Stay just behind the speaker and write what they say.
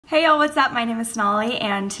Hey y'all, what's up? My name is Sonali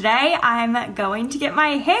and today I'm going to get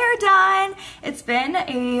my hair done. It's been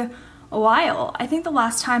a while. I think the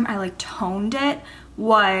last time I toned it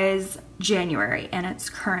was January and it's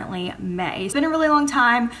currently May. It's been a really long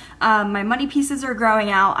time. My money pieces are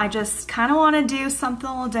growing out. I just kind of want to do something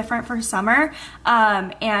a little different for summer.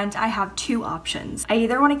 And I have two options. I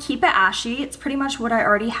either want to keep it ashy. It's pretty much what I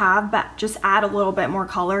already have, but just add a little bit more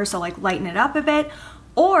color. So lighten it up a bit.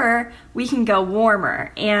 Or we can go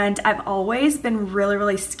warmer, and I've always been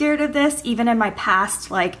really scared of this. Even in my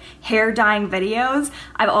past hair dyeing videos,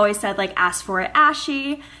 I've always said ask for it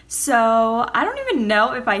ashy. So I don't even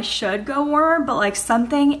know if I should go warmer, but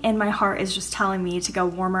something in my heart is just telling me to go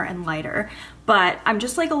warmer and lighter. But I'm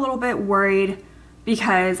just a little bit worried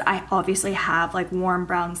because I obviously have warm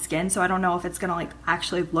brown skin, so I don't know if it's gonna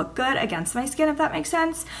actually look good against my skin, if that makes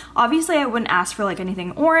sense. Obviously I wouldn't ask for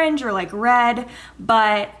anything orange or red,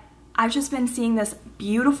 but I've just been seeing this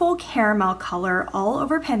beautiful caramel color all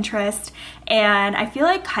over Pinterest, and I feel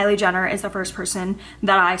like Kylie Jenner is the first person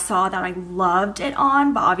that I saw that I loved it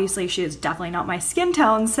on, but obviously she is definitely not my skin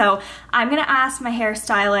tone. So I'm gonna ask my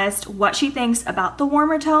hairstylist what she thinks about the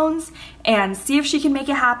warmer tones and see if she can make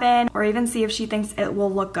it happen, or even see if she thinks it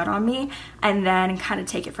will look good on me, and then kind of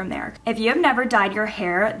take it from there. If you have never dyed your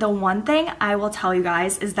hair, the one thing I will tell you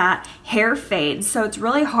guys is that hair fades. So it's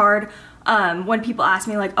really hard when people ask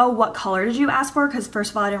me oh, what color did you ask for? Because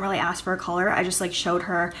first of all, I didn't really ask for a color. I just showed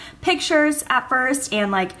her pictures at first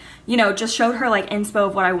and just showed her inspo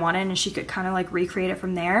of what I wanted, and she could kind of recreate it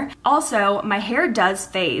from there. Also, my hair does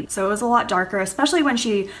fade, so it was a lot darker, especially when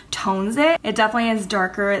she tones it. It definitely is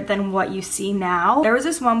darker than what you see now. There was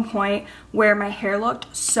this one point where my hair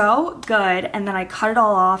looked so good, and then I cut it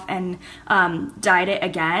all off and dyed it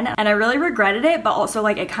again, and I really regretted it, but also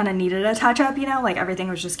it kind of needed a touch up, everything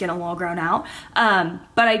was just getting a little grown out.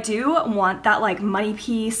 But I do want that money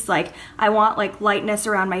piece. I want lightness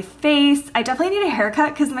around my face. I definitely need a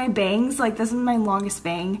haircut because my bangs, this is my longest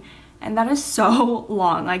bang, and that is so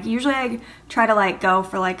long. Usually I try to go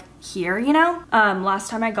for here, last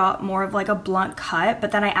time I got more of a blunt cut,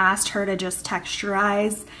 but then I asked her to just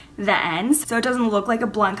texturize the ends so it doesn't look like a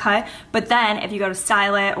blunt cut, but then if you go to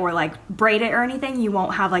style it or braid it or anything, you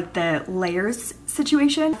won't have the layers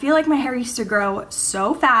situation. I feel my hair used to grow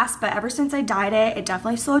so fast, but ever since I dyed it, it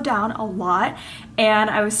definitely slowed down a lot,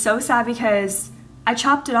 and I was so sad because I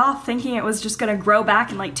chopped it off thinking it was just gonna grow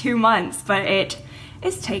back in 2 months, but it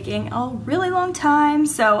is taking a really long time.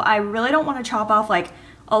 So I really don't want to chop off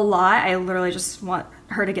a lot. I literally just want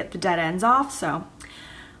her to get the dead ends off. So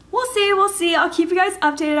we'll see. I'll keep you guys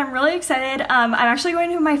updated. I'm really excited. I'm actually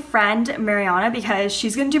going to my friend Mariana because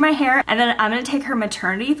she's gonna do my hair, and then I'm gonna take her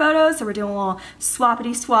maternity photos. So we're doing a little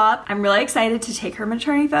swappity swap. I'm really excited to take her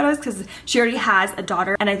maternity photos because she already has a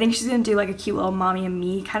daughter, and I think she's gonna do a cute little mommy and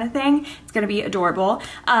me kind of thing. It's gonna be adorable.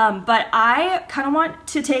 But I kind of want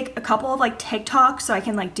to take a couple of TikToks so I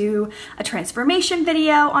can do a transformation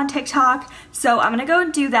video on TikTok. So I'm gonna go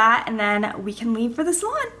and do that, and then we can leave for the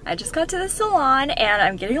salon. I just got to the salon and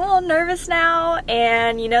I'm getting a little nervous now,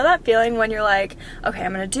 and you know that feeling when you're okay,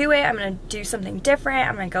 I'm gonna do it, I'm gonna do something different,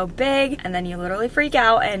 I'm gonna go big, and then you literally freak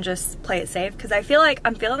out and just play it safe, because I feel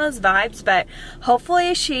I'm feeling those vibes, but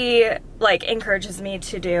hopefully she encourages me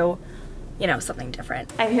to do something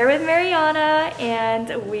different. I'm here with Mariana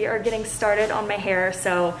and we are getting started on my hair.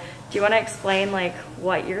 So do you want to explain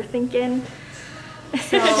what you're thinking?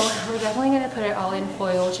 So we're definitely going to put it all in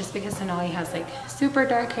foil just because Sonali has super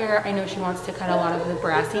dark hair. I know she wants to cut a lot of the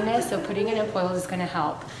brassiness, so putting it in foil is going to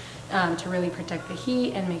help to really protect the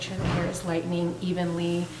heat and make sure the hair is lightening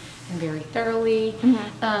evenly and very thoroughly.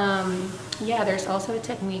 Yeah, there's also a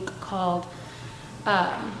technique called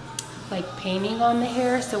painting on the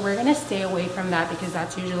hair, so we're going to stay away from that because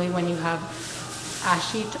that's usually when you have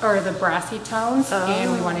ashy or the brassy tones,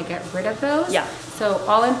 and we want to get rid of those. Yeah. So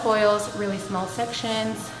all in foils, really small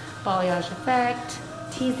sections, balayage effect,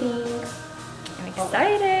 teasing. I'm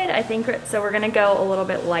excited. I think so. We're gonna go a little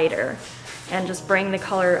bit lighter and just bring the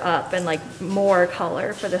color up and more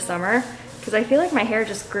color for the summer, because I feel my hair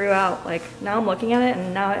just grew out. Now I'm looking at it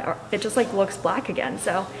and now it just looks black again.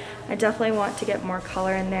 So I definitely want to get more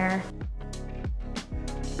color in there.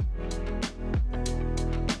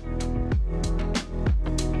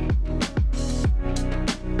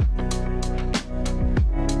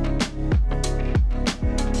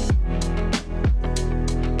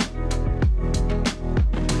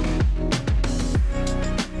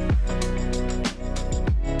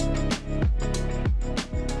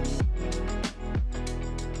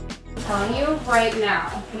 Telling you right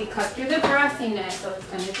now, we cut through the brassiness, so it's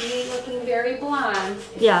going to be looking very blonde.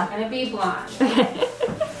 It's not going to be blonde.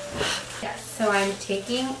 Yes, So I'm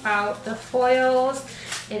taking out the foils.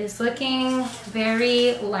 It is looking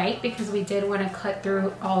very light because we did want to cut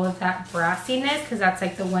through all of that brassiness, because that's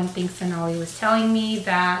like the one thing Sonali was telling me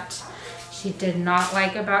that she did not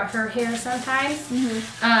like about her hair sometimes.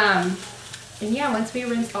 And yeah, once we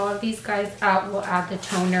rinse all of these guys out, we'll add the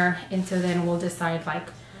toner, and so then we'll decide like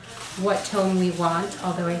what tone we want.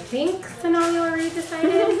 Although I think Sonali already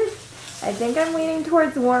decided. I think I'm leaning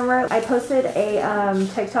towards warmer. I posted a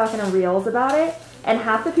TikTok and a Reels about it, and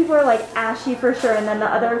half the people are like ashy for sure, and then the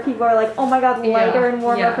other people are like, oh my god, lighter and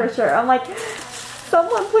warmer for sure. I'm like,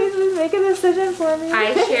 someone please just make a decision for me.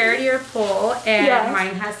 I shared your poll, and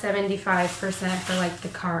mine has 75% for like the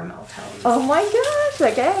caramel tones. Oh my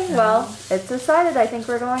gosh, okay, well, it's decided. I think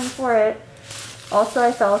we're going for it. Also,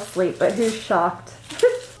 I fell asleep, but who's shocked?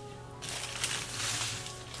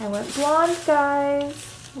 I went blonde, guys.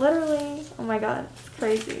 Literally. Oh my god, it's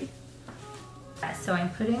crazy. So I'm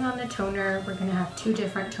putting on the toner. We're gonna have two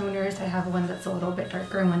different toners. I have one that's a little bit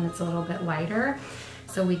darker and one that's a little bit lighter.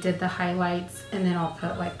 So we did the highlights, and then I'll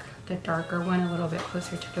put like the darker one a little bit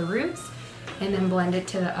closer to the roots, and then blend it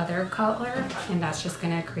to the other color, and that's just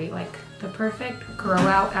gonna create like the perfect grow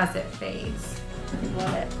out as it fades.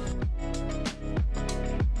 Love it.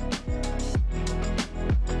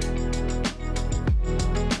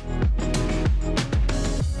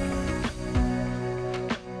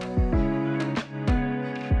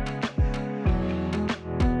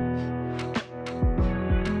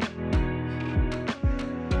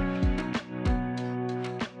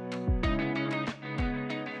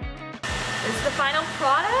 This is the final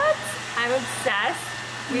product. I'm obsessed.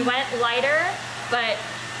 We went lighter, but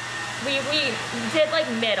we did like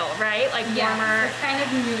middle, right? Like warmer. It's kind of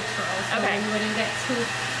neutral, so we wouldn't get too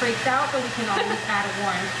freaked out, but we can always add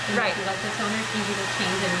warmth. Right. If you like the toner, it's easy to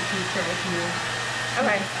change in the future if you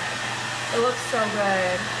It looks so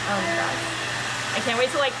good. Oh my gosh. I can't wait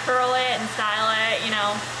to like curl it and style it, you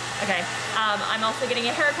know. Okay, I'm also getting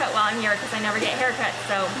a haircut while I'm here because I never get haircuts,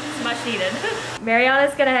 so it's much needed.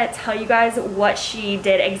 Mariana's gonna tell you guys what she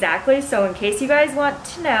did exactly, so in case you guys want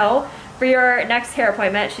to know, for your next hair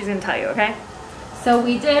appointment, she's gonna tell you, okay? So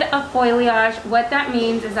we did a foliage. What that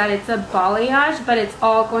means is that it's a balayage, but it's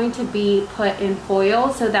all going to be put in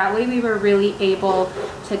foil, so that way we were really able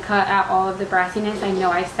to cut out all of the brassiness. I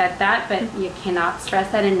know I said that, but you cannot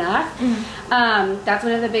stress that enough. That's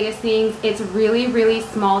one of the biggest things. It's really, really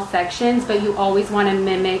small sections, but you always want to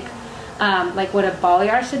mimic like what a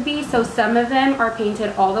balayage should be. So some of them are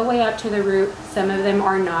painted all the way up to the root, some of them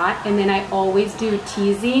are not, and then I always do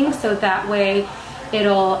teasing, so that way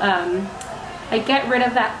it'll I get rid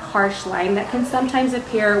of that harsh line that can sometimes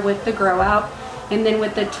appear with the grow out. And then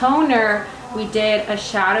with the toner, we did a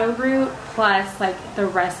shadow root plus like the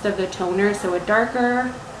rest of the toner, so a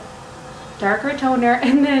darker toner,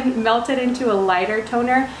 and then melt it into a lighter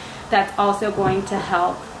toner. That's also going to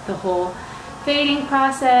help the whole fading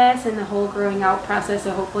process and the whole growing out process,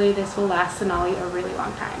 so hopefully this will last Sonali a really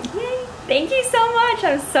long time. Yay! Thank you so much.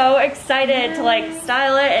 I'm so excited to like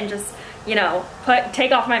style it and just, you know,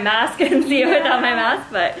 take off my mask and see it without my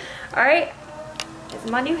mask, but all right, this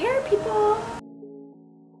is my new hair, people.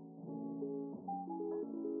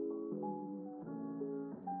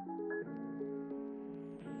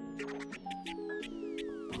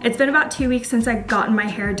 It's been about 2 weeks since I've gotten my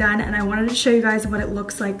hair done, and I wanted to show you guys what it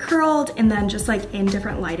looks like curled and then just like in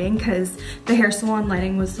different lighting, because the hair salon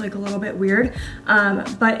lighting was like a little bit weird.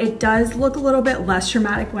 But it does look a little bit less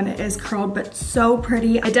dramatic when it is curled, but so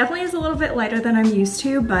pretty. It definitely is a little bit lighter than I'm used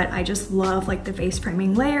to, but I just love like the face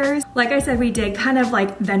framing layers. Like I said, we did kind of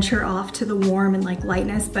like venture off to the warm and like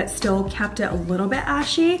lightness, but still kept it a little bit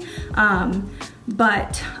ashy.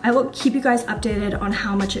 But I will keep you guys updated on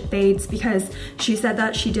how much it fades, because she said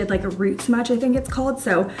that she did like a root smudge, I think it's called.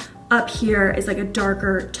 So up here is like a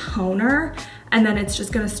darker toner, and then it's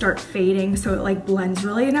just gonna start fading, so it like blends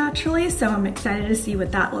really naturally. So I'm excited to see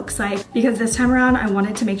what that looks like, because this time around I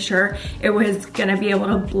wanted to make sure it was gonna be able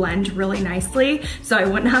to blend really nicely, so I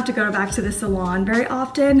wouldn't have to go back to the salon very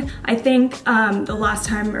often. I think the last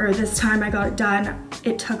time, or this time I got it done,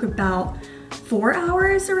 it took about 4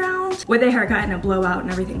 hours around, with a haircut and a blowout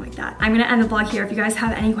and everything like that. I'm gonna end the vlog here. If you guys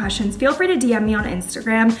have any questions, feel free to DM me on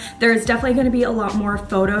Instagram. There's definitely gonna be a lot more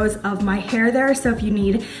photos of my hair there, so if you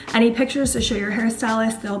need any pictures to show your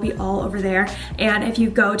hairstylist, they'll be all over there. And if you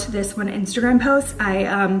go to this one Instagram post,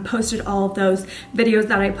 I posted all of those videos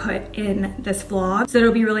that I put in this vlog, so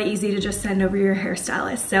it'll be really easy to just send over your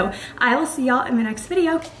hairstylist. So I will see y'all in my next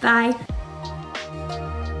video. Bye.